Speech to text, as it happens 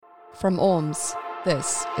From ORMS,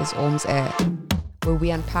 this is ORMS Air, where we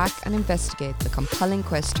unpack and investigate the compelling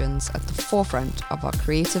questions at the forefront of our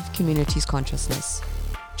creative community's consciousness,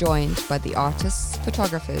 joined by the artists,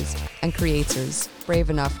 photographers, and creators brave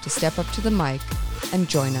enough to step up to the mic and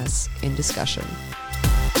join us in discussion.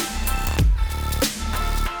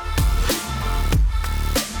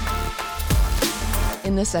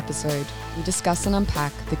 In this episode, we discuss and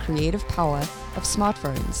unpack the creative power of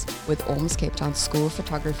smartphones with ORMS Cape Town School of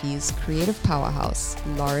Photography's creative powerhouse,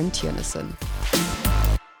 Lauren Tiernissen.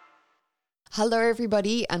 Hello,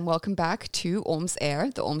 everybody, and welcome back to ORMS Air,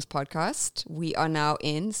 the ORMS podcast. We are now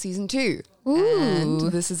in season 2. Ooh. And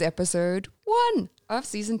this is episode 1 of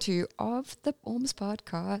season 2 of the ORMS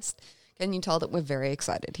podcast. Can you tell that we're very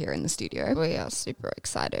excited here in the studio? We are super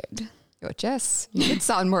excited. Yo, Jess, you could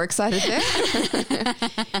sound more excited there.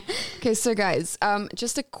 Okay, so guys,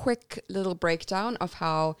 just a quick little breakdown of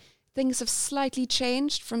how things have slightly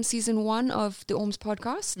changed from season 1 of the ORMS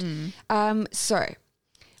podcast. So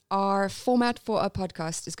our format for our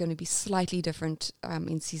podcast is going to be slightly different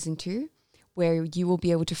in season 2, where you will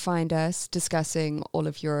be able to find us discussing all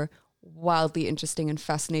of your wildly interesting and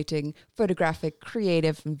fascinating photographic,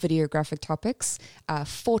 creative, and videographic topics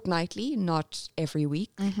fortnightly, not every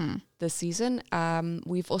week this season.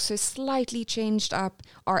 We've also slightly changed up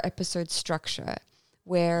our episode structure,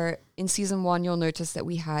 where in season 1 you'll notice that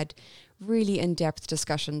we had really in-depth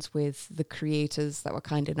discussions with the creators that were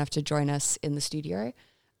kind enough to join us in the studio.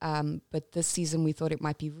 But this season we thought it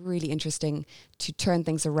might be really interesting to turn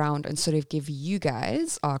things around and sort of give you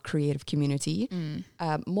guys, our creative community,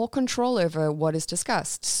 more control over what is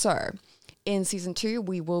discussed. So in season 2,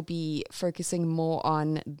 we will be focusing more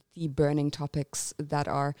on the burning topics that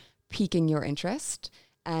are piquing your interest.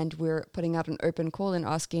 And we're putting out an open call and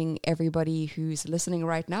asking everybody who's listening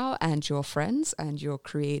right now and your friends and your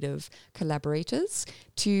creative collaborators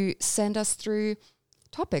to send us through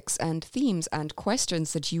topics and themes and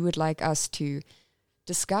questions that you would like us to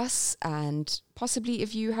discuss, and possibly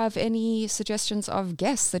if you have any suggestions of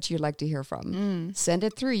guests that you'd like to hear from, send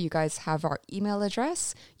it through. You guys have our email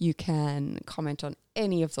address. You can comment on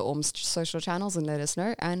any of the ORMS social channels and let us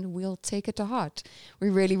know, and we'll take it to heart. We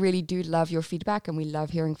really, really do love your feedback, and we love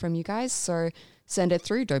hearing from you guys. So send it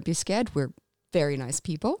through. Don't be scared. We're very nice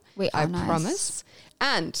people. I promise.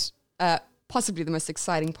 And possibly the most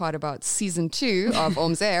exciting part about season 2 of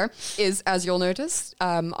ORMS Air is, as you'll notice,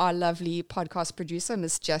 our lovely podcast producer,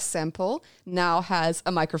 Miss Jess Semple, now has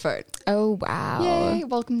a microphone. Oh, wow. Yay,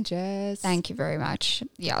 welcome, Jess. Thank you very much.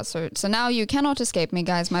 Yeah, so now you cannot escape me,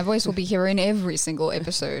 guys. My voice will be here in every single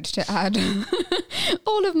episode to add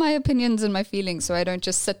all of my opinions and my feelings, so I don't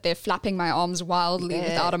just sit there flapping my arms wildly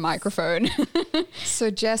without a microphone.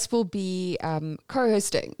 So Jess will be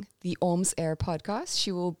co-hosting the ORMS Air podcast.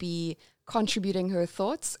 She will be contributing her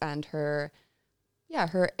thoughts and her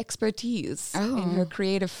expertise in her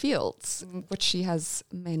creative fields, which she has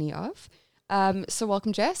many of. So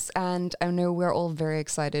welcome, Jess, and I know we're all very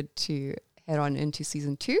excited to head on into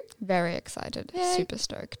season 2. Very excited. Yay. Super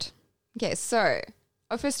stoked. Okay, so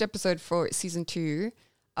our first episode for season 2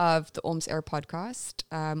 of the ORMS Air podcast,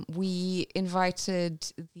 we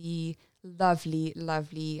invited the lovely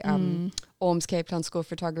ORMS Cape Town School of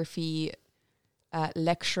Photography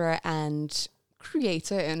lecturer and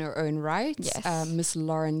creator in her own right, Miss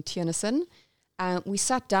Lauren Tiernissen. We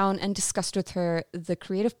sat down and discussed with her the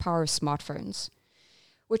creative power of smartphones,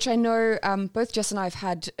 which I know both Jess and I have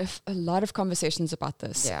had a lot of conversations about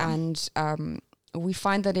this, and we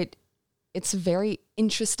find that it's a very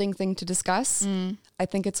interesting thing to discuss. I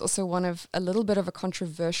think it's also a little bit of a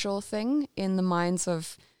controversial thing in the minds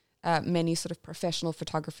of many sort of professional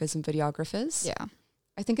photographers and videographers. Yeah,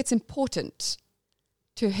 I think it's important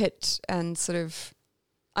to hit and sort of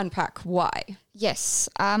unpack why. Yes.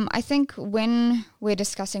 I think when we're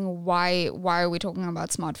discussing why are we talking about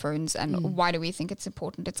smartphones and why do we think it's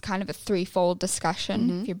important, it's kind of a threefold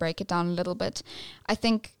discussion if you break it down a little bit. I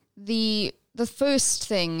think the first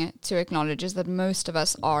thing to acknowledge is that most of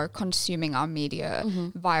us are consuming our media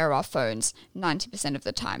via our phones 90% of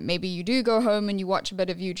the time. Maybe you do go home and you watch a bit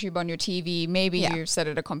of YouTube on your TV. Maybe you sit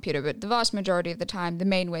at a computer, but the vast majority of the time, the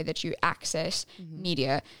main way that you access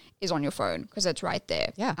media is on your phone because it's right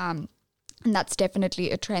there. Yeah. And that's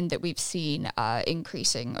definitely a trend that we've seen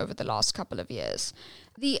increasing over the last couple of years.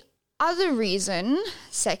 The other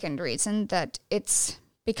second reason that it's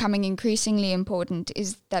becoming increasingly important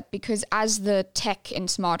is that because as the tech in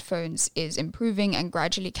smartphones is improving and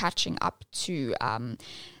gradually catching up to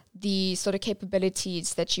the sort of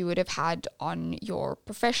capabilities that you would have had on your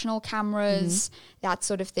professional cameras, that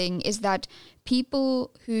sort of thing, is that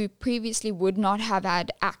people who previously would not have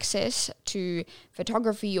had access to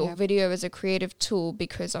photography or video as a creative tool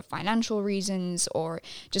because of financial reasons or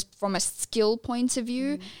just from a skill point of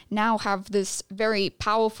view, now have this very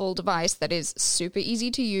powerful device that is super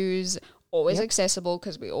easy to use, always accessible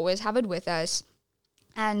because we always have it with us.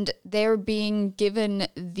 And they're being given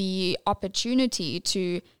the opportunity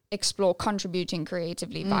to explore contributing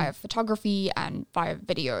creatively via photography and via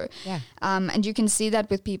video. Yeah. And you can see that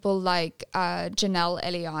with people like Janelle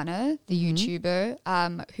Eliana, the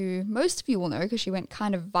YouTuber, who most of you will know because she went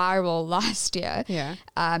kind of viral last year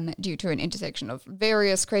due to an intersection of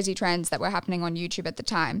various crazy trends that were happening on YouTube at the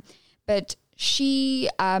time. But she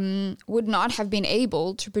would not have been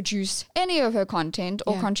able to produce any of her content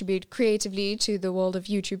or contribute creatively to the world of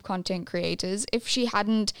YouTube content creators if she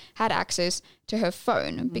hadn't had access to her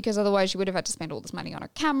phone, because otherwise she would have had to spend all this money on a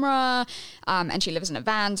camera, and she lives in a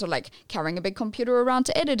van, so like carrying a big computer around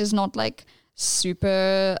to edit is not like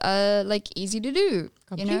super like easy to do.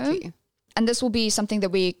 Completely. You know? And this will be something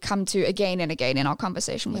that we come to again and again in our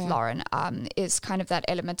conversation with Lauren, is kind of that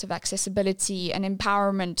element of accessibility and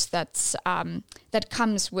empowerment that's that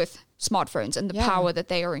comes with smartphones and the power that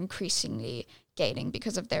they are increasingly gaining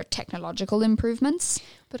because of their technological improvements.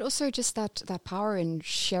 But also just that power in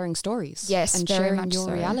sharing stories. Yes, and very sharing much your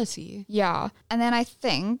so. reality. Yeah. And then I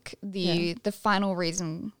think the final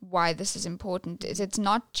reason why this is important is it's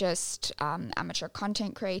not just amateur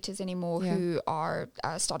content creators anymore who are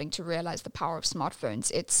starting to realize the power of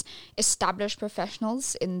smartphones. It's established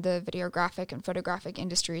professionals in the videographic and photographic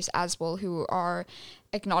industries as well who are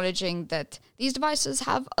acknowledging that these devices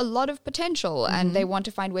have a lot of potential and they want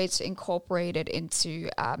to find ways to incorporate it into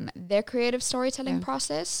their creative storytelling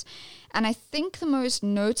process. And I think the most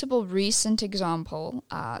notable recent example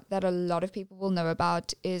that a lot of people will know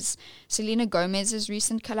about is Selena Gomez's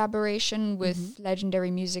recent collaboration with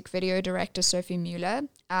legendary music video director Sophie Muller.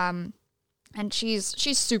 And she's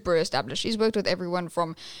super established. She's worked with everyone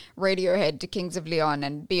from Radiohead to Kings of Leon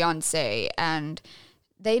and Beyonce, and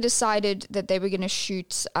they decided that they were going to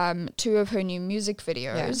shoot 2 of her new music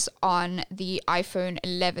videos on the iPhone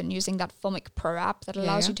 11 using that Filmic Pro app that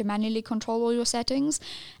allows you to manually control all your settings.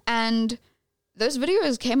 And those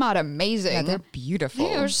videos came out amazing. Yeah, they're beautiful.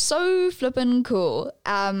 They are so flippin' cool.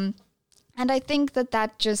 And I think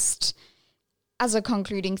that just, as a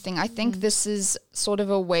concluding thing, I think this is sort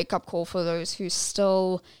of a wake-up call for those who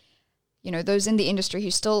still... you know, those in the industry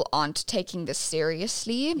who still aren't taking this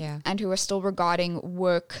seriously and who are still regarding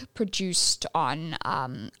work produced on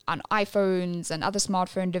iPhones and other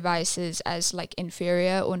smartphone devices as like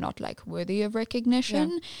inferior or not like worthy of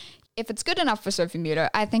recognition. Yeah. If it's good enough for Sophie Muller,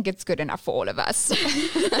 I think it's good enough for all of us.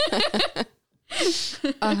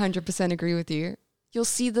 100% agree with you. You'll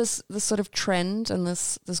see this sort of trend and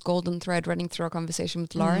this golden thread running through our conversation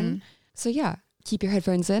with Lauren. So yeah, keep your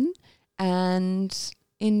headphones in and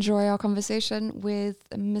enjoy our conversation with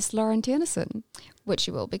Miss Lauren Tiernissen. Which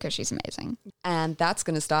you will, because she's amazing. And that's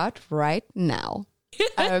going to start right now.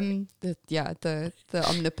 The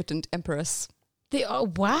omnipotent empress.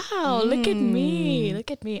 Wow, look at me.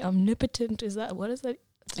 Look at me. Omnipotent, what is that?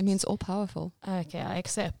 It means all powerful. Okay, I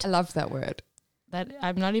accept. I love that word. That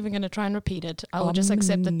I'm not even going to try and repeat it. I will just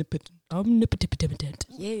accept it. Omnipotent.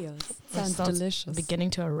 Yes. Sounds delicious.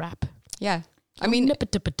 Beginning to a rap. Yeah. I mean,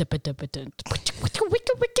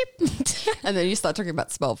 and then you start talking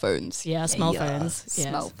about small phones. Yeah, small phones. Yes.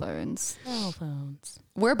 Small phones. Small phones.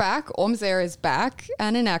 We're back. Omzair is back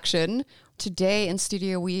and in action. Today in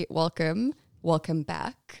studio, we welcome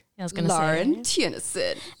back, Lauren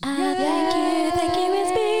Tiernissen. Thank you,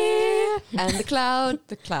 it's me. And the crowd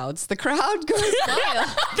goes wild.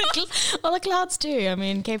 Well, the clouds too. I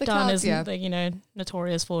mean, Cape Town is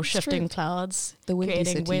notorious for shifting clouds, the windy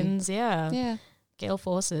creating city. winds. Yeah. Gale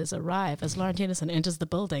forces arrive as Lauren Tiernissen enters the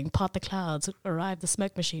building. Part the clouds, arrive the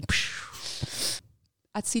smoke machine.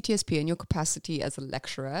 At CTSP, in your capacity as a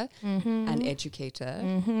lecturer and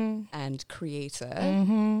educator and creator,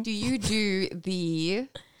 do you do the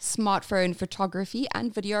smartphone photography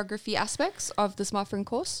and videography aspects of the smartphone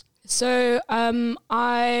course? So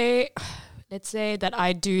let's say that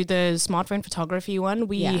I do the smartphone photography one.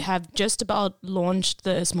 We have just about launched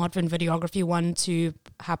the smartphone videography one to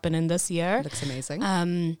happen in this year. Looks amazing.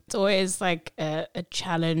 It's always like a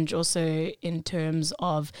challenge also in terms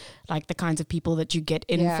of like the kinds of people that you get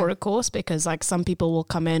in for a course, because like some people will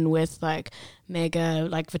come in with like mega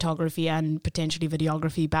like photography and potentially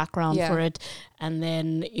videography background for it. And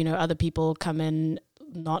then, other people come in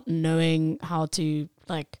not knowing how to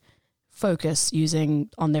like focus using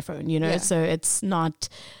on their phone, you know. So it's not,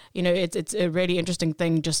 you know, it's a really interesting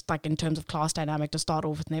thing, just like in terms of class dynamic to start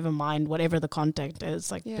off with, never mind whatever the content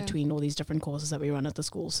is, like between all these different courses that we run at the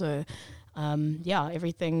school. So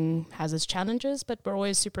everything has its challenges, but we're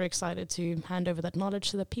always super excited to hand over that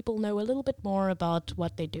knowledge so that people know a little bit more about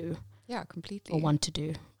what they do. Yeah, completely. Or want to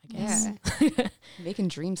do, I guess. Yeah. Making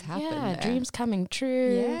dreams happen. Yeah, dreams coming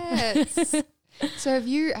true. Yes. So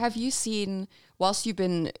have you seen, whilst you've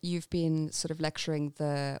been sort of lecturing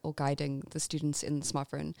or guiding the students in the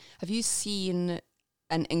smartphone, have you seen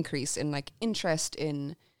an increase in like interest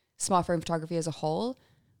in smartphone photography as a whole?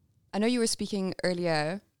 I know you were speaking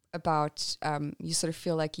earlier about you sort of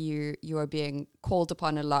feel like you are being called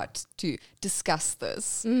upon a lot to discuss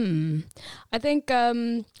this. I think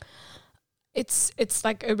it's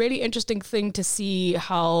like a really interesting thing to see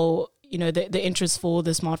how, you know, the interest for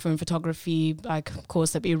the smartphone photography like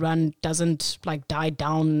course that we run doesn't like die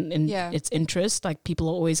down in its interest. Like people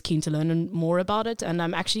are always keen to learn more about it, and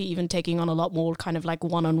I'm actually even taking on a lot more kind of like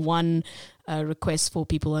one-on-one requests for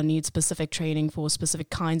people who need specific training for specific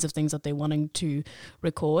kinds of things that they're wanting to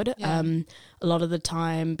record. A lot of the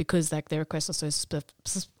time, because like their requests are so specific,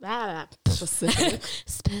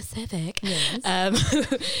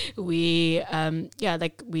 we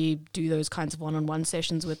do those kinds of one-on-one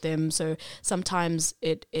sessions with them. So sometimes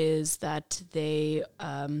it is that they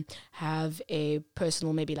have a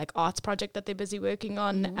personal maybe like arts project that they're busy working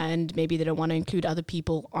on, and maybe they don't want to include other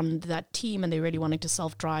people on that team, and they're really wanting to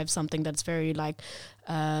self-drive something that's very like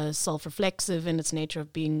self-reflexive in its nature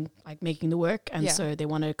of being like making the work, and so they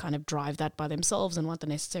want to kind of drive that by themselves and want the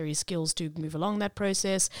necessary skills to move along that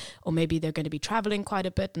process. Or maybe they're going to be traveling quite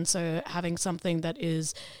a bit, and so having something that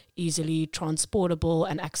is easily transportable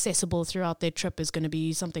and accessible throughout their trip is going to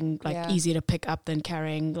be something like easier to pick up than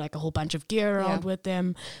carrying like a whole bunch of gear around with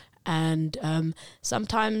them. And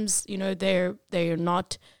sometimes, you know, they're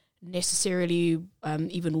not necessarily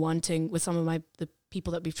even wanting, with some of the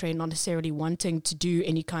people that we've trained, not necessarily wanting to do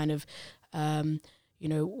any kind of you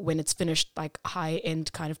know, when it's finished, like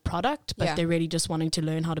high-end kind of product, but they're really just wanting to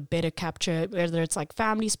learn how to better capture, whether it's like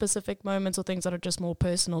family-specific moments or things that are just more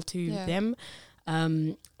personal to them.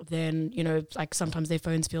 Then, you know, like sometimes their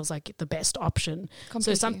phones feels like the best option.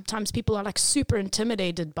 Completely. So sometimes people are like super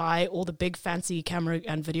intimidated by all the big fancy camera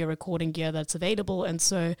and video recording gear that's available, and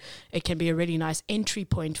so it can be a really nice entry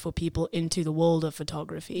point for people into the world of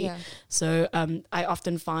photography. So I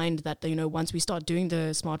often find that, you know, once we start doing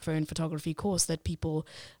the smartphone photography course, that people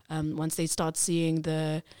once they start seeing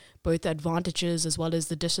both the advantages as well as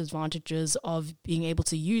the disadvantages of being able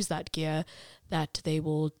to use that gear, that they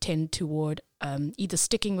will tend toward either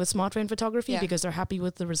sticking with smartphone photography because they're happy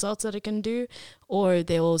with the results that it can do, or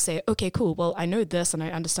they will say, okay, cool, well, I know this and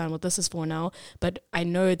I understand what this is for now, but I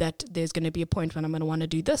know that there's going to be a point when I'm going to want to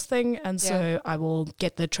do this thing, and so I will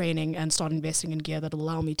get the training and start investing in gear that will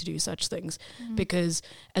allow me to do such things. Because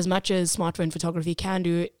as much as smartphone photography can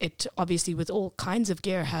do, it obviously with all kinds of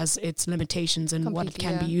gear has its limitations and what it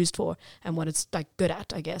can be used for and what it's like good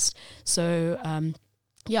at, I guess. So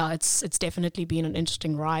it's definitely been an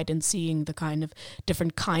interesting ride in seeing the kind of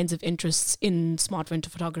different kinds of interests in smartphone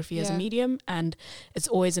photography as a medium. And it's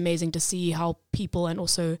always amazing to see how people, and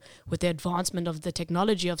also with the advancement of the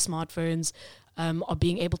technology of smartphones, are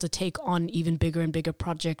being able to take on even bigger and bigger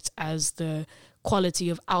projects as the quality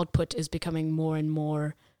of output is becoming more and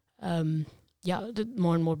more like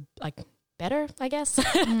better, I guess.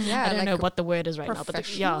 I don't know what the word is right now, but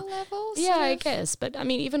levels, I guess. But I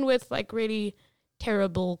mean, even with like really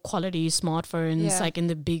terrible quality smartphones, like in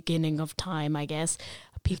the beginning of time, I guess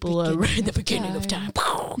people are in the beginning of time.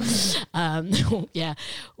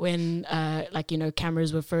 When like, you know,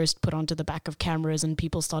 cameras were first put onto the back of cameras, and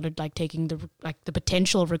people started like taking the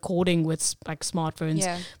potential of recording with like smartphones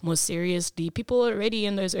more seriously. People already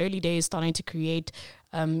in those early days starting to create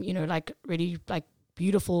you know, like really like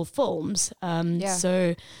beautiful films.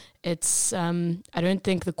 So it's I don't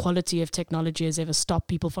think the quality of technology has ever stopped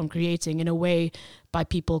people from creating. In a way, by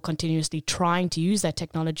people continuously trying to use that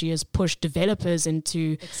technology, has pushed developers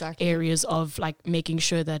into areas of like making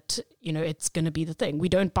sure that, you know, it's going to be the thing. We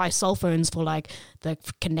don't buy cell phones for like the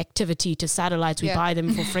connectivity to satellites. We buy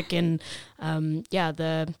them for freaking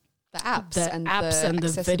the apps and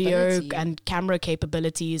the video and camera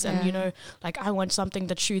capabilities. And, you know, like I want something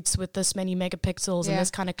that shoots with this many megapixels and this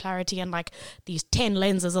kind of clarity, and like these 10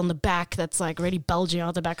 lenses on the back that's like really bulging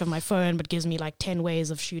out the back of my phone, but gives me like 10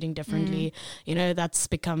 ways of shooting differently. You know, that's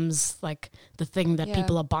becomes like the thing that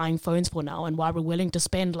people are buying phones for now, and why we're willing to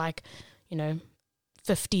spend like, you know,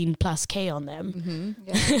 15+K on them.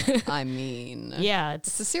 I mean,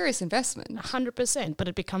 it's a serious investment. 100%, but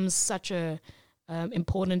it becomes such a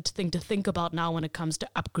important thing to think about now when it comes to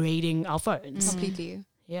upgrading our phones. Completely.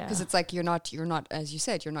 Yeah. Because it's like you're not, as you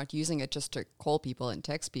said, you're not using it just to call people and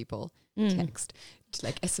text people. To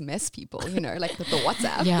like SMS people, you know, like with the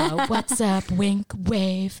WhatsApp. Yeah, WhatsApp, wink,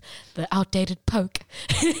 wave, the outdated poke.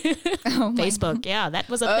 Facebook, yeah, that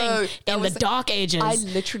was a thing in the dark ages. I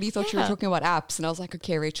literally thought you were talking about apps, and I was like,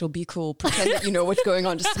 okay, Rachel, be cool. Pretend that you know what's going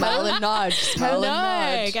on. Just smile and nod. Smile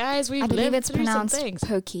and nod. Guys, we've I believe lived it's through some pronounced things.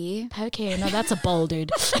 pokey. Pokey, no, that's a bowl,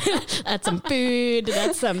 dude. That's some food.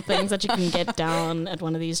 That's some things that you can get down at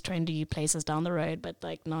one of these trendy places down the road, but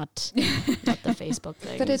like not the Facebook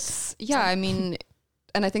things. But it's, I mean...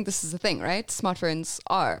 And I think this is the thing, right? Smartphones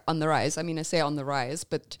are on the rise. I mean, I say on the rise,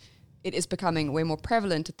 but it is becoming way more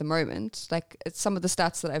prevalent at the moment. Like some of the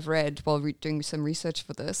stats that I've read while doing some research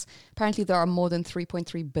for this, apparently there are more than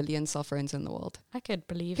 3.3 billion cell phones in the world. I could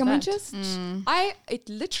believe Can that. we just... It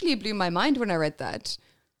literally blew my mind when I read that.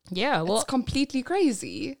 Yeah, well... It's completely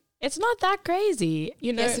crazy. It's not that crazy,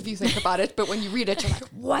 you know. Yes, if you think about it, but when you read it, you're like,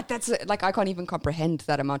 what? That's it. Like, I can't even comprehend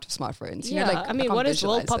that amount of smartphones. You know, like, I mean, what is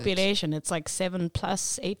world visualize it. population? It's like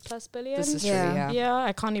 8+ billion. This is true, yeah. Yeah,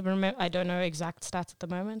 I can't even remember. I don't know exact stats at the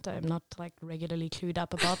moment. I'm not like regularly clued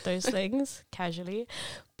up about those things casually.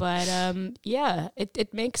 But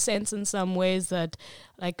it makes sense in some ways that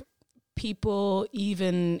like people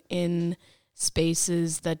even in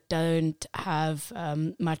spaces that don't have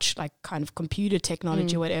much like kind of computer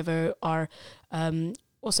technology or whatever are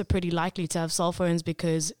also pretty likely to have cell phones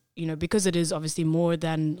because it is obviously more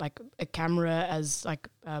than like a camera, as like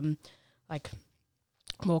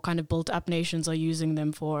more kind of built up nations are using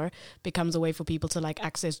them for, becomes a way for people to like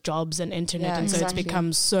access jobs and internet. And so it's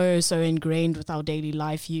become so ingrained with our daily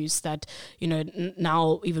life use that, you know,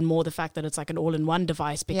 now even more the fact that it's like an all-in-one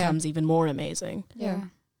device becomes even more amazing. Yeah.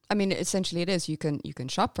 I mean, essentially it is. You can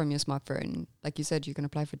shop from your smartphone. Like you said, you can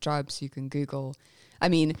apply for jobs, you can Google. I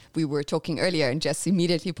mean, we were talking earlier and Jess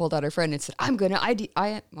immediately pulled out her phone and said, I'm going to IMDb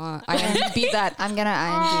that. I'm going to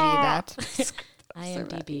IMDb that.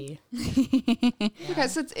 IMDb.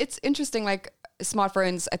 Because it's interesting, like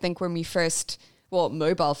smartphones, I think when we first,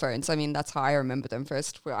 mobile phones, I mean, that's how I remember them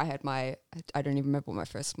first, where I had I don't even remember what my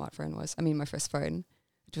first smartphone was. I mean, my first phone.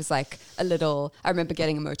 It was like I remember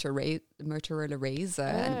getting a Motorola Razr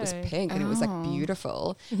and it was pink and it was like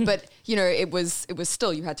beautiful. But, you know, it was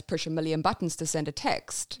still, you had to push 1 million buttons to send a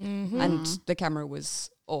text and the camera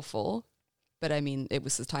was awful. But I mean, it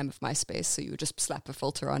was the time of MySpace, so you would just slap a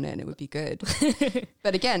filter on it and it would be good.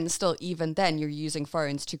 But again, still, even then, you're using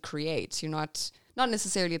phones to create. You're not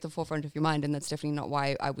necessarily at the forefront of your mind, and that's definitely not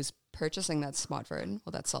why I was purchasing that smartphone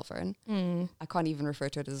or that cell phone. I can't even refer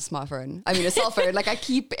to it as a smartphone. I mean, a cell phone. Like I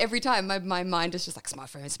keep every time my mind is just like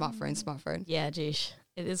smartphone. Yeah, geez.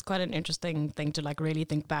 It is quite an interesting thing to like really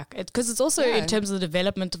think back. Because it's also in terms of the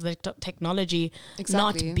development of the technology,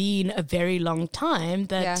 not been a very long time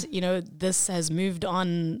that, you know, this has moved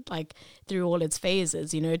on like through all its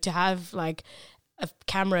phases, you know, to have like a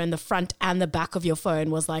camera in the front and the back of your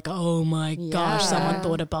phone was like, oh my gosh, someone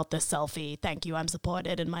thought about the selfie. Thank you, I'm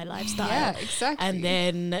supported in my lifestyle. Yeah, exactly. And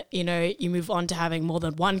then, you know, you move on to having more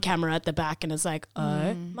than one camera at the back and it's like,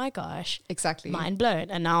 oh my gosh. Exactly. Mind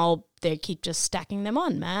blown. And now they keep just stacking them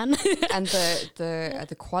on, man. And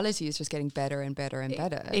the quality is just getting better and better and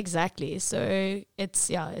better. Exactly. So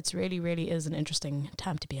it's really, really is an interesting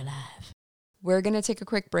time to be alive. We're going to take a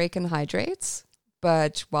quick break and hydrate.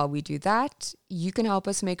 But while we do that, you can help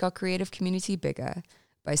us make our creative community bigger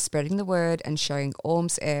by spreading the word and sharing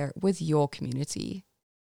Orms Air with your community.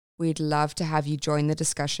 We'd love to have you join the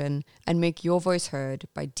discussion and make your voice heard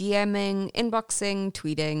by DMing, inboxing,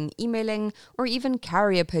 tweeting, emailing, or even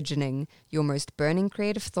carrier pigeoning your most burning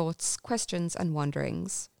creative thoughts, questions, and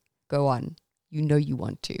wonderings. Go on. You know you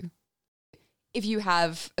want to. If you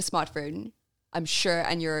have a smartphone, I'm sure,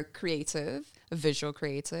 and you're creative, a visual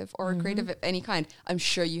creative, or a creative of any kind, I'm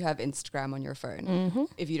sure you have Instagram on your phone.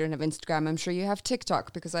 If you don't have Instagram, I'm sure you have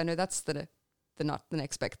TikTok, because I know that's the not the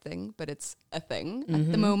next big thing, but it's a thing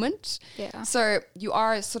at the moment. Yeah. So you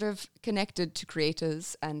are sort of connected to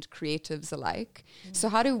creators and creatives alike. So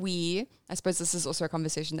how do we, I suppose this is also a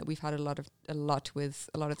conversation that we've had a lot with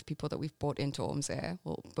a lot of the people that we've brought into Orms Air,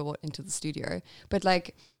 or brought into the studio. But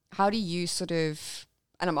like, how do you sort of,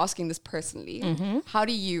 and I'm asking this personally, how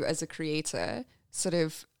do you as a creator sort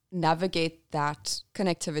of navigate that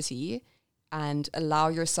connectivity and allow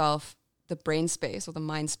yourself the brain space or the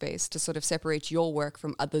mind space to sort of separate your work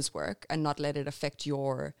from others' work and not let it affect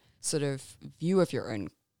your sort of view of your own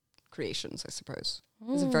creations, I suppose?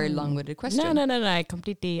 It's a very long-winded question. No. I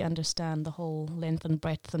completely understand the whole length and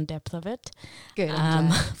breadth and depth of it. Good.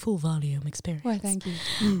 Full volume experience. Well, thank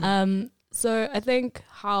you. So I think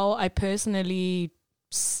how I personally,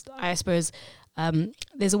 I suppose,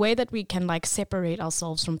 there's a way that we can like separate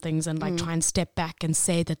ourselves from things and like try and step back and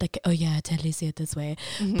say that like, oh yeah, I totally see it this way.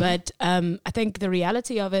 But I think the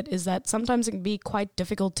reality of it is that sometimes it can be quite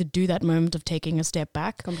difficult to do that moment of taking a step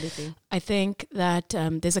back. Completely. I think that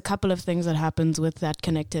there's a couple of things that happens with that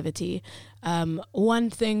connectivity. One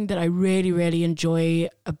thing that I really, really enjoy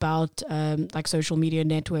about like social media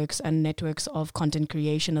networks and networks of content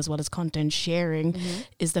creation as well as content sharing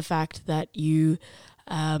is the fact that you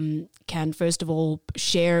can first of all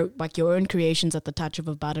share like your own creations at the touch of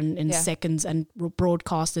a button in seconds and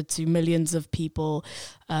broadcast it to millions of people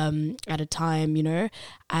at a time, you know.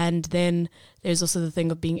 And then there's also the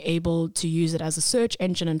thing of being able to use it as a search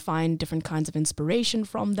engine and find different kinds of inspiration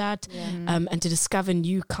from that, and to discover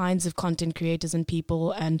new kinds of content creators and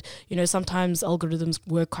people. And, you know, sometimes algorithms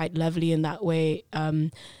work quite lovely in that way,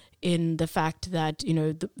 in the fact that, you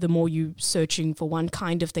know, the more you searching for one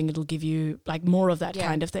kind of thing, it'll give you like more of that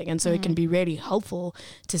kind of thing. And so it can be really helpful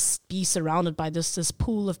to be surrounded by this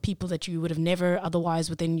pool of people that you would have never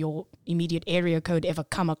otherwise within your immediate area code ever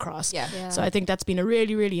come across. So I think that's been a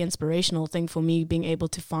really, really inspirational thing for me, being able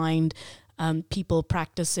to find people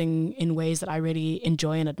practicing in ways that I really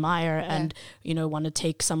enjoy and admire, and, you know, want to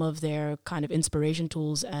take some of their kind of inspiration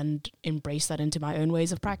tools and embrace that into my own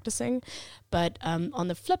ways of practicing. But on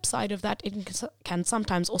the flip side of that, it can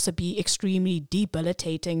sometimes also be extremely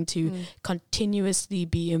debilitating to continuously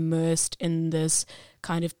be immersed in this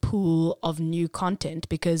kind of pool of new content,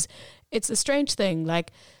 because it's a strange thing. Like,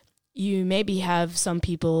 you maybe have some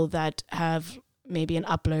people that have maybe an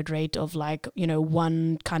upload rate of like, you know,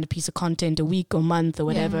 one kind of piece of content a week or month or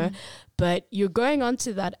whatever, but you're going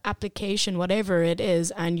onto that application, whatever it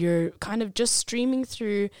is, and you're kind of just streaming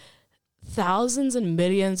through thousands and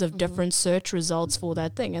millions of different search results for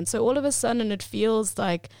that thing. And so all of a sudden it feels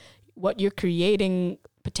like what you're creating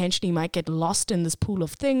potentially might get lost in this pool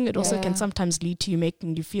of thing. It also can sometimes lead to you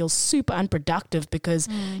making you feel super unproductive, because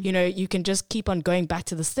you know, you can just keep on going back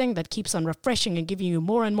to this thing that keeps on refreshing and giving you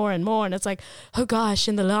more and more and more, and it's like, oh gosh,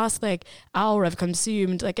 in the last like hour I've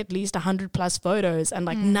consumed like at least 100+ photos, and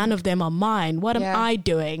like none of them are mine. What am I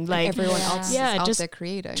doing? Like everyone else is out just there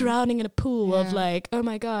creating, drowning in a pool of like, oh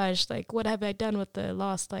my gosh, like what have I done with the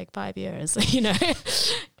last like 5 years? You know.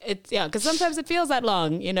 It's because sometimes it feels that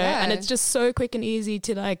long, you know, and it's just so quick and easy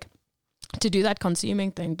to like to do that consuming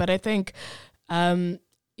thing. But I think,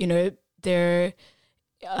 you know,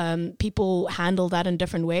 people handle that in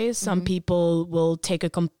different ways. Some people will take a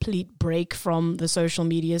complete break from the social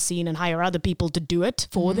media scene and hire other people to do it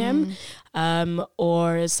for them.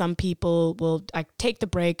 Or some people will like take the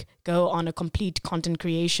break, go on a complete content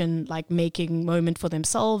creation, like making moment for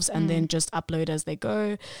themselves, and then just upload as they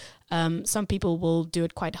go. Some people will do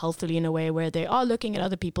it quite healthily in a way where they are looking at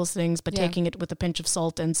other people's things, but taking it with a pinch of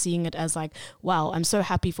salt and seeing it as like, wow, I'm so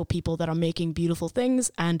happy for people that are making beautiful things,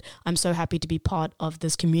 and I'm so happy to be part of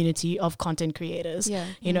this community of content creators,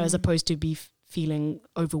 you know, as opposed to be feeling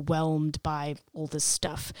overwhelmed by all this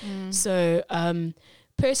stuff. So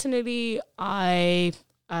personally, I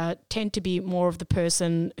tend to be more of the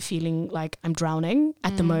person feeling like I'm drowning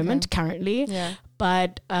at the moment currently.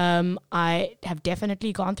 But I have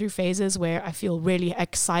definitely gone through phases where I feel really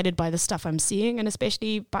excited by the stuff I'm seeing, and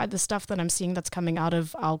especially by the stuff that I'm seeing that's coming out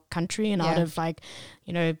of our country and out of like,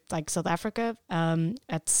 you know, like South Africa.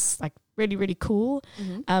 It's like really, really cool.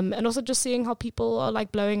 And also just seeing how people are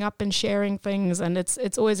like blowing up and sharing things, and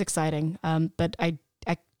it's always exciting. But I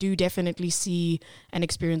do definitely see and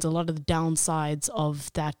experience a lot of the downsides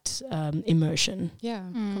of that immersion. Yeah,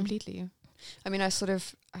 completely. I mean,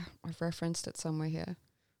 I've referenced it somewhere here.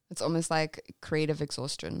 It's almost like creative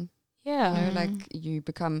exhaustion. Yeah. You know, like you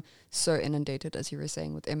become so inundated, as you were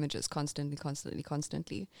saying, with images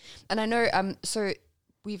constantly. And I know, so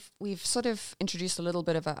we've sort of introduced a little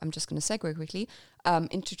bit of I'm just going to segue quickly,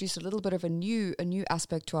 introduced a little bit of a new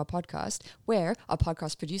aspect to our podcast, where our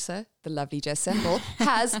podcast producer, the lovely Jess Semple,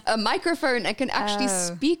 has a microphone and can actually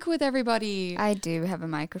speak with everybody. I do have a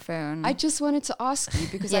microphone. I just wanted to ask you,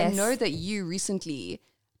 because I know that you recently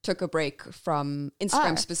took a break from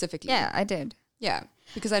Instagram specifically. Yeah, I did. Yeah,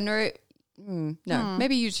 because I know,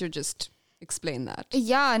 maybe you should just explain that.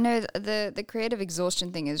 Yeah, no, the creative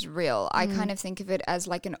exhaustion thing is real. I kind of think of it as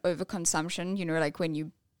like an overconsumption, you know, like when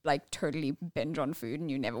you like totally binge on food and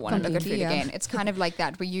you never want to look at food again. It's kind of like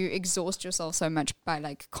that, where you exhaust yourself so much by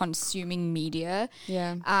like consuming media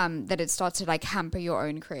that it starts to like hamper your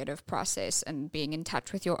own creative process and being in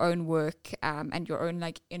touch with your own work and your own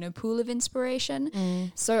like inner pool of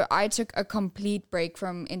inspiration. So I took a complete break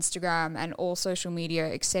from Instagram and all social media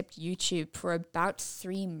except YouTube for about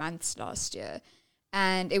 3 months last year.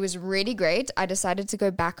 and it was really great. I decided to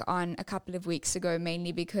go back on a couple of weeks ago,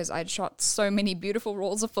 mainly because I'd shot so many beautiful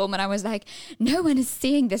rolls of film, and I was like, no one is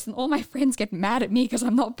seeing this, and all my friends get mad at me because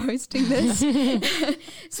I'm not posting this.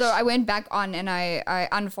 So I went back on, and I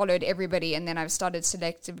unfollowed everybody, and then I've started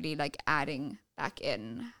selectively like adding back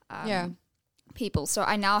in people. So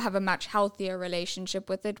I now have a much healthier relationship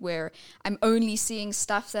with it, where I'm only seeing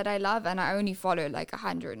stuff that I love, and I only follow like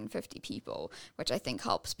 150 people, which I think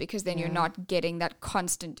helps, because then you're not getting that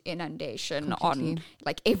constant inundation on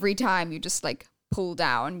like every time you just like pull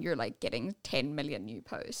down, you're like getting 10 million new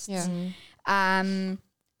posts.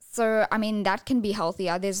 So I mean, that can be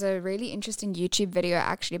healthier. There's a really interesting YouTube video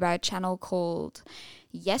actually by a channel called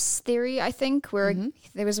Yes Theory, I think, where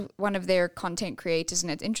there was one of their content creators,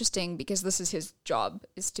 and it's interesting because this is his job,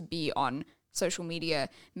 is to be on social media,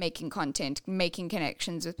 making content, making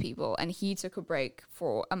connections with people, and he took a break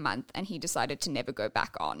for a month and he decided to never go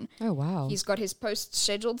back on. Oh, wow. He's got his posts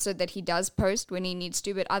scheduled so that he does post when he needs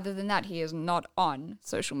to, but other than that, he is not on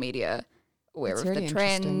social media, aware of the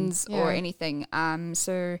trends or anything.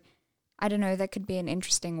 So I don't know, that could be an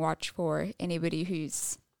interesting watch for anybody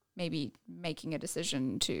who's maybe making a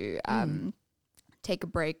decision to take a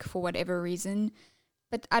break for whatever reason.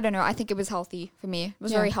 But I don't know, I think it was healthy for me. It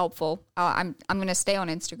was very helpful. I'm going to stay on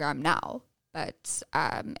Instagram now, but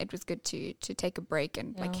it was good to take a break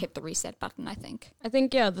and like hit the reset button, I think. I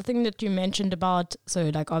think, the thing that you mentioned about,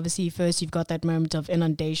 so like obviously first you've got that moment of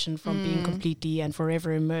inundation from being completely and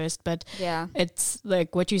forever immersed, but it's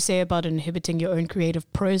like what you say about inhibiting your own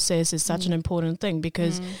creative process is such an important thing,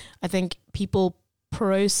 because I think people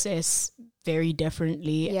process very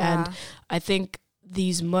differently, and I think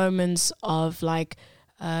these moments of like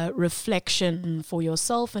reflection for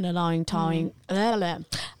yourself and allowing time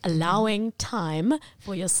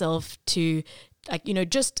for yourself to, like, you know,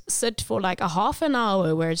 just sit for like a half an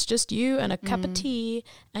hour where it's just you and a cup of tea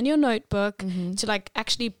and your notebook to like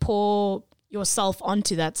actually pour yourself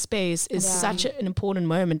onto that space is such an important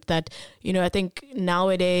moment that, you know, I think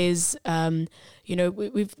nowadays, you know,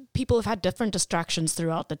 people have had different distractions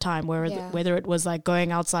throughout the time, whether it was like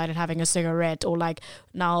going outside and having a cigarette, or like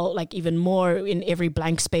now, like even more in every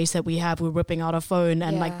blank space that we have, we're whipping out a phone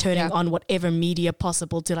and like turning on whatever media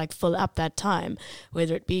possible to like fill up that time,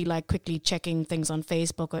 whether it be like quickly checking things on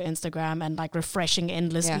Facebook or Instagram and like refreshing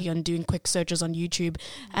endlessly and doing quick searches on YouTube.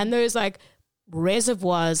 And those like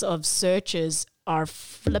reservoirs of searches are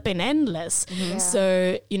flipping endless.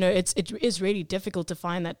 So, you know, it is really difficult to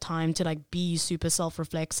find that time to like be super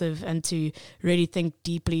self-reflexive and to really think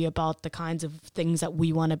deeply about the kinds of things that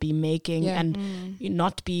we want to be making, and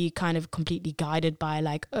not be kind of completely guided by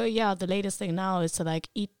like, oh yeah, the latest thing now is to like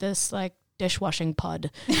eat this like dishwashing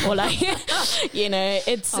pod, or like, you know,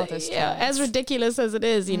 it's as ridiculous as it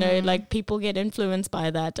is, you know, like people get influenced by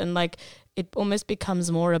that, and like it almost becomes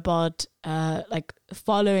more about like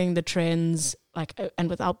following the trends, like, and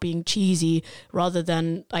without being cheesy, rather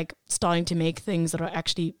than like starting to make things that are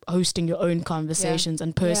actually hosting your own conversations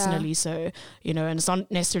and personally so, you know, and it's not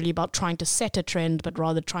necessarily about trying to set a trend, but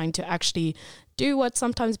rather trying to actually do what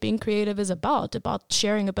sometimes being creative is about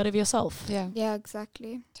sharing a bit of yourself. Yeah,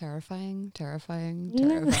 exactly. Terrifying.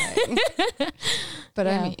 But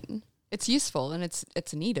I mean, it's useful and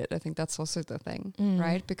it's needed. I think that's also the thing,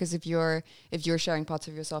 right? Because if you're sharing parts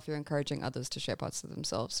of yourself, you're encouraging others to share parts of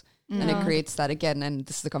themselves. And it creates that again, and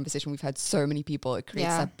this is the conversation we've had so many people, it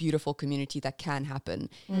creates that beautiful community that can happen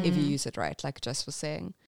if you use it right, like Jess was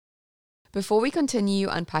saying. Before we continue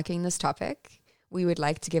unpacking this topic, we would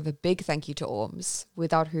like to give a big thank you to Orms,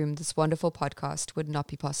 without whom this wonderful podcast would not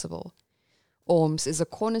be possible. Orms is a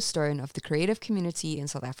cornerstone of the creative community in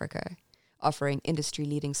South Africa, offering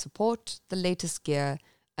industry-leading support, the latest gear,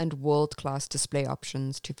 and world-class display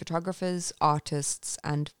options to photographers, artists,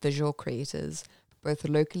 and visual creators, both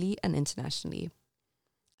locally and internationally.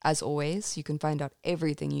 As always, you can find out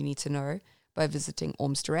everything you need to know by visiting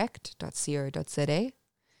ormsdirect.co.za.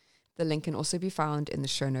 The link can also be found in the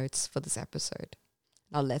show notes for this episode.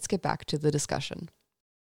 Now let's get back to the discussion.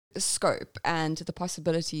 The scope and the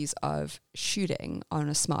possibilities of shooting on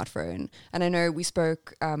a smartphone. And I know we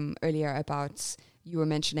spoke earlier about, you were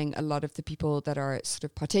mentioning a lot of the people that are sort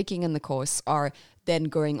of partaking in the course are then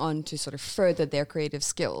going on to sort of further their creative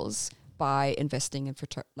skills by investing in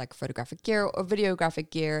photographic gear or videographic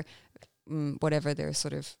gear, whatever their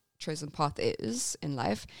sort of chosen path is in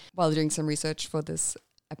life. While doing some research for this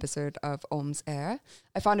episode of Orms Air,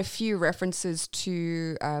 I found a few references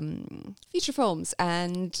to feature films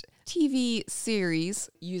and TV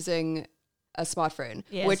series using a smartphone,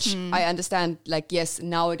 Yes. which I understand, like, yes,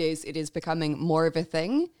 nowadays it is becoming more of a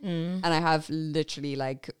thing. And I have literally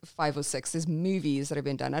like 5 or 6. There's movies that have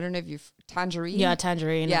been done. I don't know if you've Tangerine. Yeah,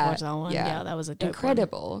 Tangerine. Yeah, I watched that one. yeah. Yeah, that was a dope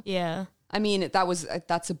Incredible. one. Yeah. I mean,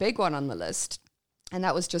 that's a big one on the list. And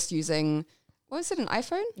that was just using, what was it, an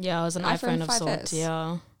iPhone? Yeah, it was an iPhone iPhone of 5S. sorts.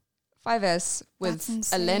 Yeah. 5S with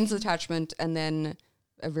That's a lens insane. attachment and then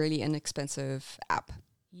a really inexpensive app.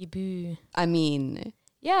 Yibu. I mean,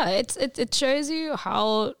 Yeah, it shows you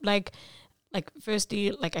how like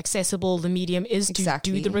firstly like accessible the medium is to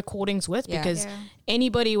Exactly. do the recordings with, Yeah. because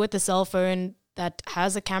anybody with a cell phone that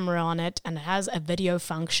has a camera on it and has a video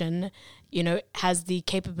function, you know, has the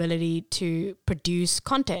capability to produce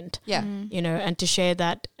content, yeah. you know, and to share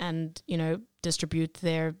that and, you know, distribute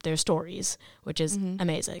their stories, which is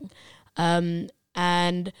amazing.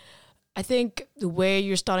 And I think where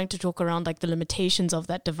you're starting to talk around like the limitations of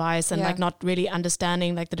that device and Yeah. like not really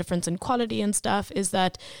understanding like the difference in quality and stuff is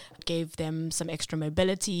that it gave them some extra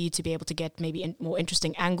mobility to be able to get maybe more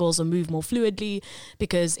interesting angles or move more fluidly,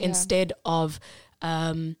 because instead of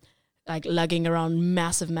like lugging around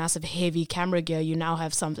massive heavy camera gear, you now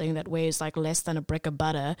have something that weighs like less than a brick of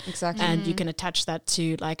butter, Exactly. and you can attach that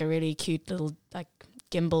to like a really cute little like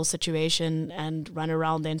gimbal situation and run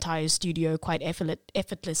around the entire studio quite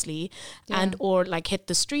effortlessly, and or like hit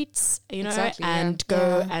the streets, you know, Exactly, and yeah.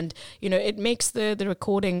 go Yeah. and, you know, it makes the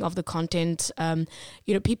recording of the content,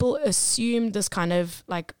 you know, people assume this kind of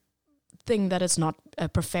like thing that it's not a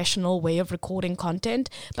professional way of recording content,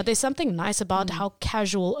 but there's something nice about how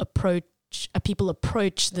casual people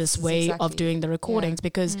approach this is way exactly- of doing the recordings,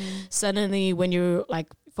 because suddenly when you're like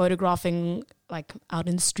photographing like out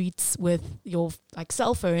in the streets with your like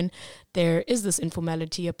cell phone, there is this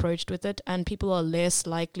informality approached with it, and people are less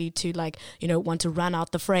likely to like, you know, want to run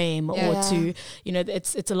out the frame or Yeah. to, you know,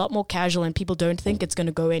 it's a lot more casual, and people don't think it's going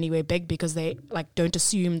to go anywhere big because they like don't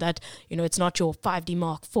assume that, you know, it's not your 5D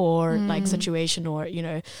Mark IV like situation, or, you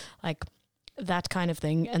know, like that kind of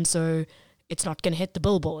thing, and so it's not going to hit the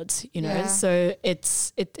billboards, you know. Yeah. So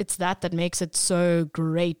it's that makes it so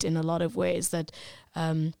great in a lot of ways, that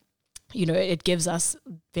you know, it gives us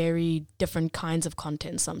very different kinds of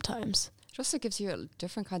content sometimes. It also gives you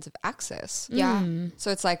different kinds of access. Yeah.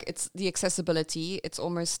 So it's like, it's the accessibility. It's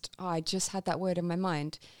almost, I just had that word in my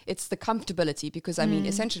mind. It's the comfortability, because I mean,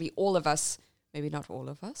 essentially all of us, maybe not all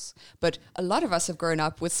of us, but a lot of us have grown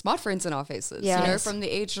up with smartphones in our faces. You know, Yes. from the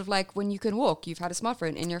age of like when you can walk, you've had a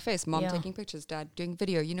smartphone in your face, mom Yeah. taking pictures, dad doing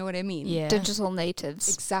video. You know what I mean? Yeah. Digital natives.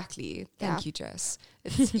 Exactly. Yeah. Thank you, Jess.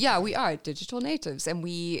 It's, yeah, we are digital natives, and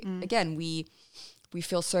we again we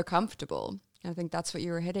feel so comfortable. And I think that's what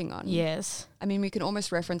you were hitting on. Yes. I mean, we can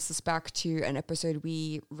almost reference this back to an episode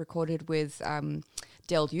we recorded with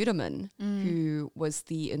Dale Uderman, who was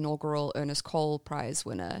the inaugural Ernest Cole Prize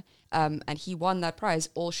winner, and he won that prize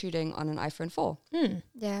all shooting on an iPhone 4.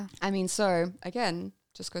 Yeah. I mean, so again,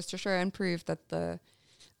 just goes to show and prove that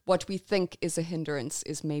what we think is a hindrance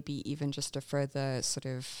is maybe even just a further sort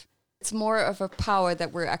of, it's more of a power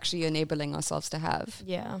that we're actually enabling ourselves to have.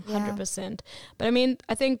 Yeah, Yeah. 100%. But I mean,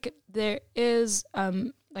 I think there is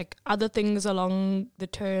like other things along the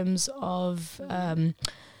terms of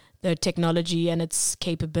the technology and its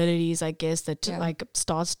capabilities, I guess, that Yeah. like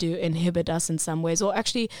starts to inhibit us in some ways. Or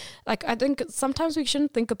actually, like I think sometimes we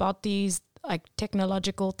shouldn't think about these like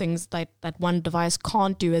technological things that one device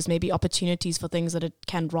can't do as maybe opportunities for things that it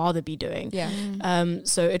can rather be doing. Yeah.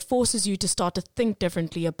 So it forces you to start to think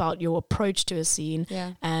differently about your approach to a scene,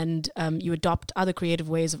 Yeah. and you adopt other creative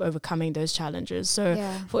ways of overcoming those challenges. So,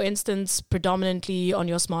 Yeah. for instance, predominantly on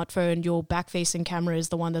your smartphone, your back-facing camera is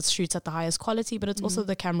the one that shoots at the highest quality, but it's also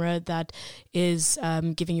the camera that is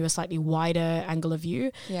giving you a slightly wider angle of view.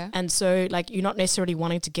 Yeah. And so, like, you're not necessarily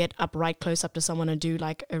wanting to get up right close up to someone and do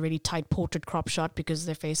like a really tight portrait crop shot, because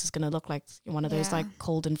their face is going to look like one of those Yeah. like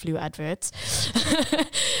cold and flu adverts,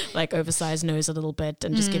 like oversized nose a little bit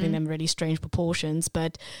and just giving them really strange proportions.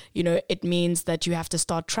 But, you know, it means that you have to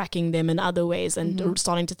start tracking them in other ways and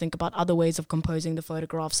starting to think about other ways of composing the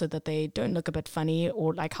photograph so that they don't look a bit funny,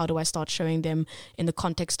 or like, how do I start showing them in the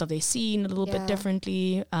context of their scene a little bit Yeah.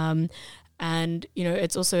 differently? And, you know,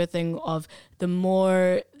 it's also a thing of the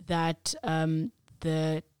more that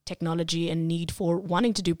the technology and need for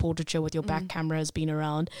wanting to do portraiture with your back camera has been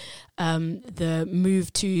around, the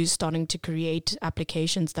move to starting to create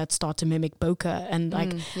applications that start to mimic bokeh, and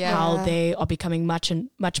like yeah. how Yeah. they are becoming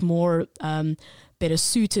much more better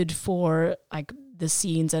suited for like the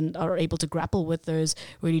scenes, and are able to grapple with those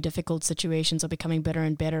really difficult situations, are becoming better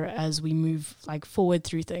and better as we move like forward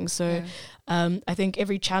through things. So I think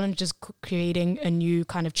every challenge is creating a new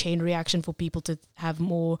kind of chain reaction for people to have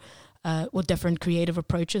more or different creative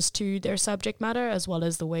approaches to their subject matter, as well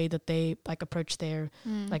as the way that they like approach their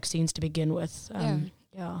like scenes to begin with.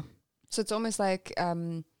 Yeah. So it's almost like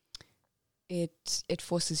it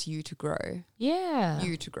forces you to grow. Yeah.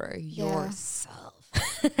 You to grow yourself.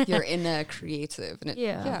 Your inner creative.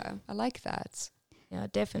 And I like that. Yeah,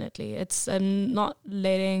 definitely. It's not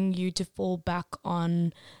letting you to fall back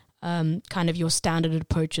on kind of your standard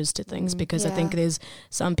approaches to things, because I think there's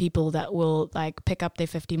some people that will like pick up their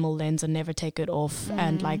 50mm lens and never take it off,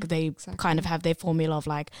 and like they kind of have their formula of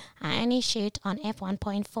like, I only shoot on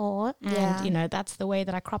f1.4 and you know, that's the way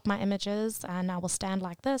that I crop my images, and I will stand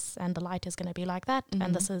like this and the light is going to be like that,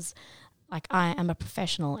 and this is like, I am a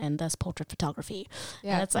professional in this portrait photography.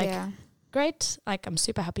 And it's like, great, like I'm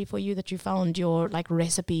super happy for you that you found your like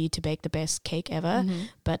recipe to bake the best cake ever,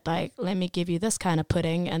 but like, let me give you this kind of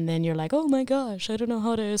pudding, and then you're like, oh my gosh, I don't know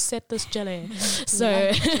how to set this jelly.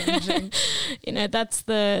 So you know, that's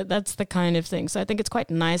the kind of thing. So I think it's quite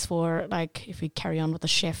nice for, like, if we carry on with the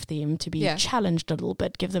chef theme, to be challenged a little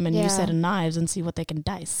bit, give them a new set of knives and see what they can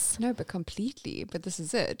dice. No, but completely, but this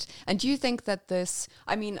is it. And do you think that this,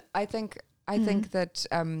 I mean, I think that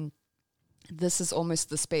this is almost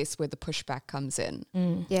the space where the pushback comes in.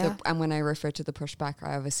 And when I refer to the pushback,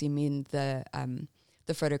 I obviously mean the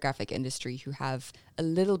photographic industry, who have a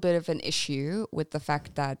little bit of an issue with the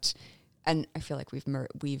fact that, and I feel like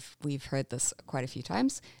we've heard this quite a few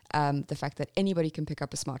times, the fact that anybody can pick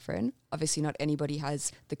up a smartphone. Obviously, not anybody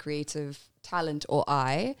has the creative talent or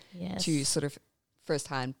eye to sort of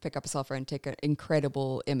firsthand pick up a cell phone, take an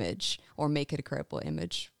incredible image, or make it a credible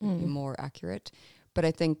image, be more accurate. But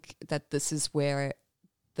I think that this is where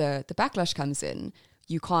the backlash comes in.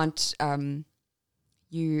 You can't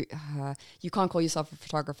you can't call yourself a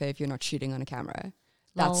photographer if you're not shooting on a camera.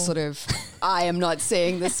 That's sort of, I am not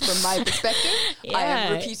saying this from my perspective. I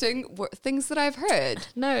am repeating things that I've heard.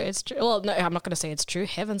 No, it's true. Well, no, I'm not going to say it's true.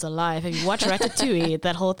 Heavens alive. If you watch Ratatouille,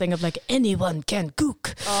 that whole thing of like, anyone can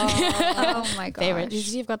cook. Oh my gosh.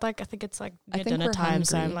 You've got like, I think it's like we're dinner time, hungry.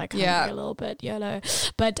 so I'm like hungry a little bit, yellow.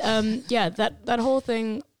 But that whole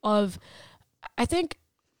thing of, I think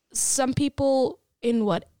some people in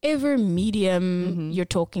whatever medium you're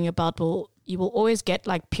talking about you will always get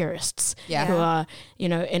like purists who are, you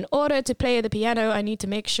know, in order to play the piano, I need to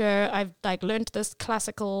make sure I've like learned this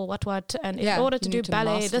classical what, and in order to do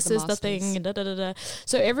ballet, this is the thing. Da, da, da, da.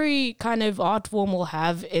 So every kind of art form will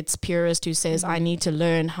have its purist who says, I need to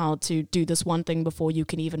learn how to do this one thing before you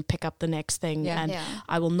can even pick up the next thing, and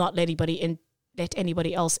I will not let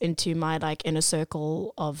anybody else into my like inner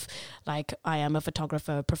circle of like, I am a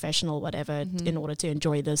photographer, professional, whatever, in order to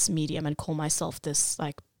enjoy this medium and call myself this,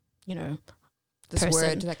 like, you know, this person.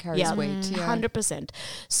 word that carries weight. 100%.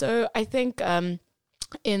 So I think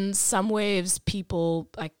in some ways people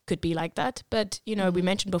like could be like that, but you know, we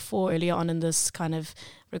mentioned before earlier on in this kind of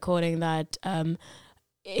recording that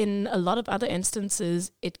in a lot of other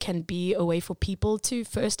instances, it can be a way for people to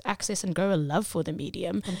first access and grow a love for the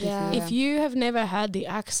medium. If you have never had the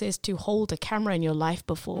access to hold a camera in your life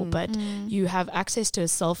before, but you have access to a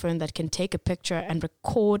cell phone that can take a picture and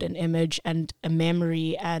record an image and a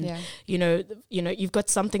memory, and you know, you've got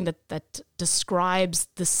something that describes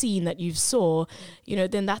the scene that you saw, you know,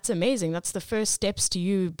 then that's amazing. That's the first steps to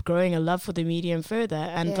you growing a love for the medium further,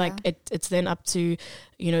 and like it's then up to,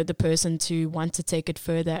 you know, the person to want to take it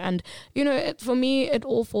further. And you know, for me, it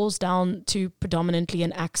all falls down to predominantly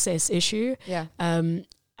an access issue.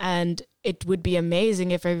 And it would be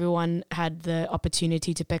amazing if everyone had the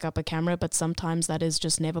opportunity to pick up a camera, but sometimes that is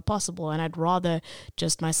just never possible. And I'd rather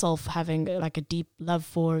just myself having like a deep love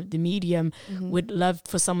for the medium, would love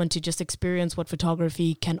for someone to just experience what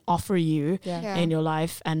photography can offer you in your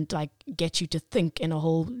life, and like get you to think in a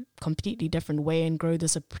whole completely different way and grow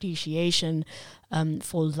this appreciation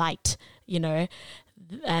for light, you know.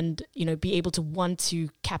 And you know, be able to want to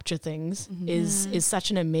capture things is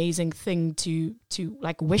such an amazing thing to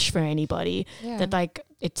like wish for anybody, that like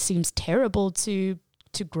it seems terrible to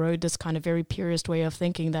grow this kind of very purist way of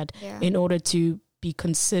thinking that in order to be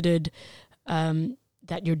considered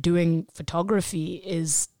that you're doing photography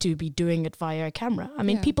is to be doing it via a camera. I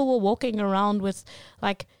mean, people were walking around with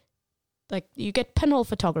like you get pinhole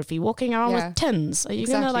photography, walking around with tins. Are you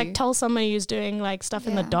going to like tell somebody who's doing like stuff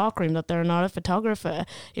in the darkroom that they're not a photographer?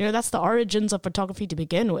 You know, that's the origins of photography to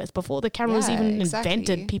begin with. Before the camera was even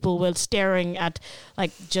invented, people were staring at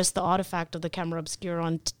like just the artifact of the camera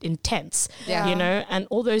obscura in tents, you know, and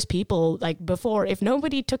all those people like before, if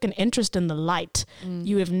nobody took an interest in the light,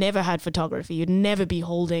 you have never had photography. You'd never be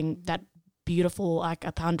holding that beautiful, like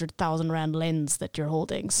 100,000 rand lens that you're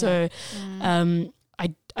holding. So,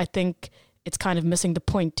 I think it's kind of missing the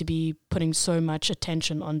point to be putting so much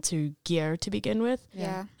attention onto gear to begin with.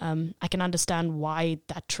 Yeah. I can understand why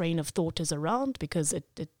that train of thought is around, because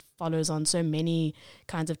it follows on so many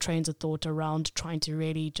kinds of trains of thought around trying to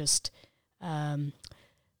really just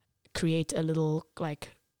create a little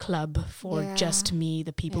like club for just me,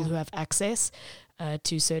 the people who have access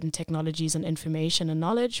to certain technologies and information and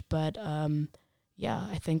knowledge. But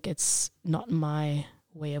I think it's not my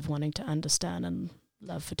way of wanting to understand and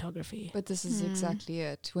love photography. But this is exactly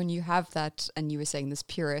it. When you have that, and you were saying this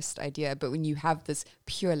purist idea, but when you have this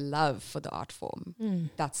pure love for the art form,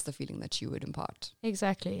 that's the feeling that you would impart.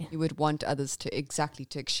 Exactly. You would want others to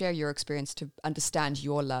share your experience, to understand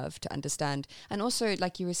your love, to understand, and also,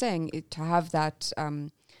 like you were saying, to have that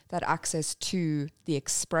that access to the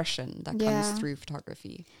expression that comes through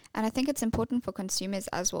photography. And I think it's important for consumers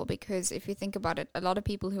as well, because if you think about it, a lot of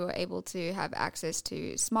people who are able to have access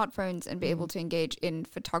to smartphones and be able to engage in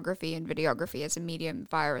photography and videography as a medium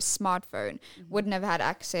via a smartphone wouldn't have had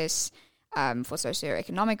access for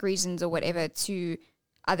socioeconomic reasons or whatever to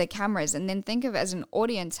other cameras. And then think of as an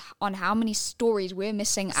audience on how many stories we're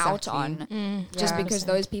missing out on just because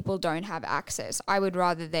those people don't have access. I would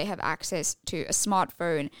rather they have access to a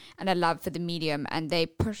smartphone and a love for the medium, and they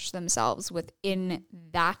push themselves within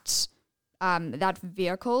that that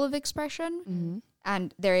vehicle of expression,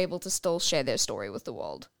 and they're able to still share their story with the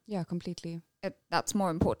world. Yeah, completely. That's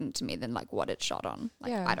more important to me than like what it's shot on.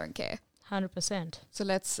 Like I don't care. 100%. So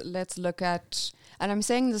let's look at, and I'm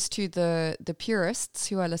saying this to the purists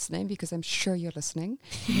who are listening, because I'm sure you're listening.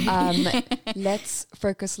 Let's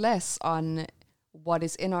focus less on what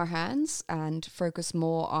is in our hands and focus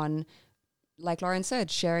more on, like Lauren said,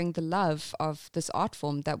 sharing the love of this art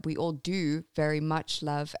form that we all do very much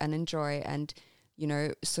love and enjoy, and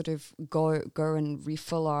sort of go and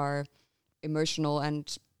refill our emotional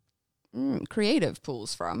and creative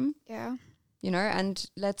pools from. Yeah. And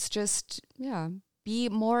let's just, be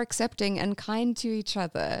more accepting and kind to each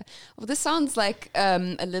other. Well, this sounds like a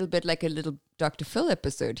little bit like a little Dr. Phil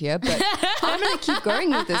episode here, but I'm going to keep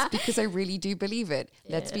going with this because I really do believe it.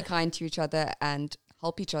 Yeah. Let's be kind to each other and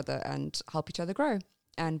help each other grow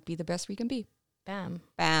and be the best we can be. Bam.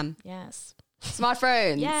 Bam. Yes.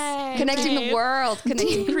 Smartphones. Yay, connecting the world,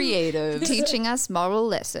 connecting creatives. Teaching us moral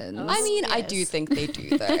lessons. I mean, yes. I do think they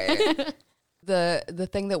do, though. The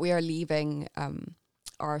thing that we are leaving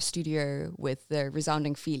our studio with the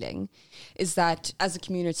resounding feeling is that as a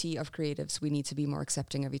community of creatives, we need to be more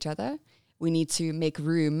accepting of each other. We need to make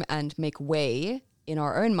room and make way in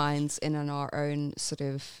our own minds and in our own sort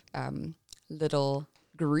of little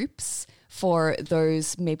groups for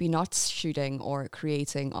those maybe not shooting or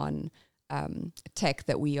creating on tech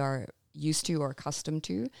that we are used to or accustomed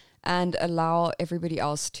to, and allow everybody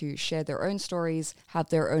else to share their own stories, have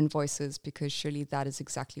their own voices, because surely that is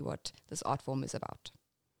exactly what this art form is about.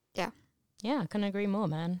 Yeah, I couldn't agree more,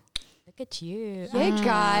 man. Look at you. Yeah,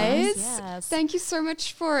 guys. Yes. Thank you so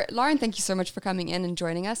much Lauren, thank you so much for coming in and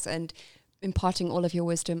joining us and imparting all of your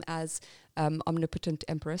wisdom as omnipotent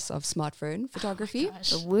empress of smartphone photography.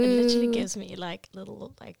 It literally gives me like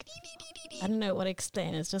little like I don't know what to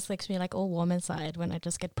explain. It just makes me like all warm inside when I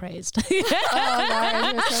just get praised. Oh,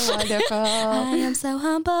 Lauren, you're so wonderful. I am so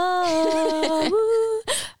humble.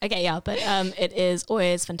 Okay, yeah, but it is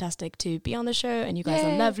always fantastic to be on the show, and you guys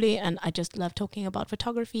are lovely, and I just love talking about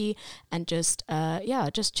photography and just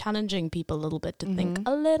just challenging people a little bit to think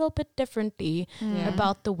a little bit differently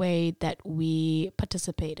about the way that we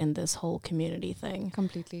participate in this whole community thing.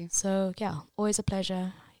 Completely. So yeah, always a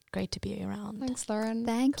pleasure. Great to be around. Thanks, Lauren.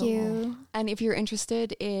 Thank you. And if you're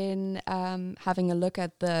interested in having a look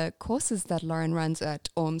at the courses that Lauren runs at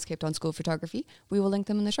ORM's Cape Town School of Photography, we will link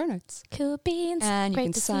them in the show notes. Cool beans. And you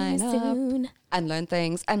can sign up soon. And learn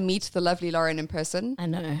things and meet the lovely Lauren in person. I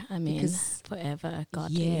know. I mean, forever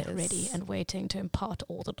godly, ready and waiting to impart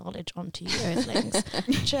all the knowledge onto you earthlings.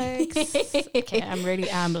 Jokes. Okay, I really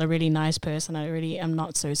am a really nice person. I really am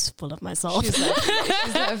not so full of myself. She's lovely.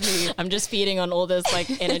 She's lovely. I'm just feeding on all this like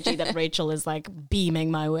energy that Rachel is like beaming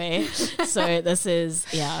my way. So this is,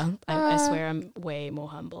 I swear I'm way more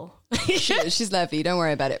humble. She's lovely. Don't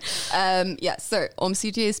worry about it. So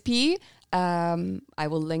ORMCGSP. I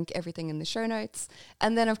will link everything in the show notes.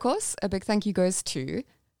 And then, of course, a big thank you goes to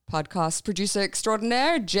podcast producer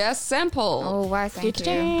extraordinaire, Jess Sample. Oh, wow, thank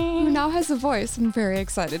you. Who now has a voice. I'm very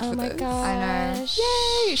excited for this. I know.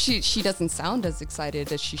 Yay! She doesn't sound as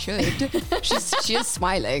excited as she should. She is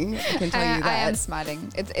smiling. I can tell you that. I am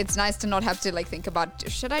smiling. It's nice to not have to like think about,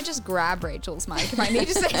 should I just grab Rachel's mic if I need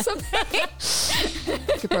to say something?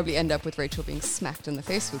 Could probably end up with Rachel being smacked in the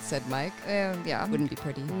face with said mic. Yeah. Wouldn't be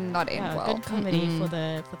pretty. Not end well. Good comedy for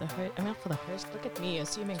the host. I mean, for the host. Look at me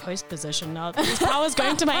assuming host position now. This power's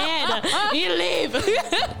going to my head. You leave.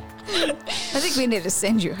 I think we need to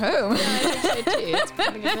send you home. Yeah, I think so too. It's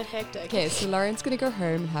becoming a bit hectic. Okay, so Lauren's going to go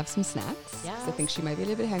home and have some snacks. Yes. 'Cause I think she might be a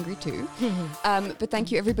little bit hungry too. But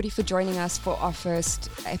thank you everybody for joining us for our first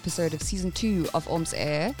episode of season 2 of Orms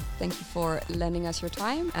Air. Thank you for lending us your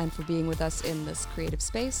time and for being with us in this creative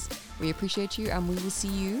space. We appreciate you, and we will see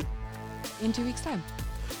you in 2 weeks' time.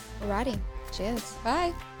 Alrighty. Cheers.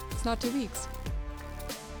 Bye. It's not 2 weeks.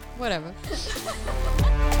 Whatever.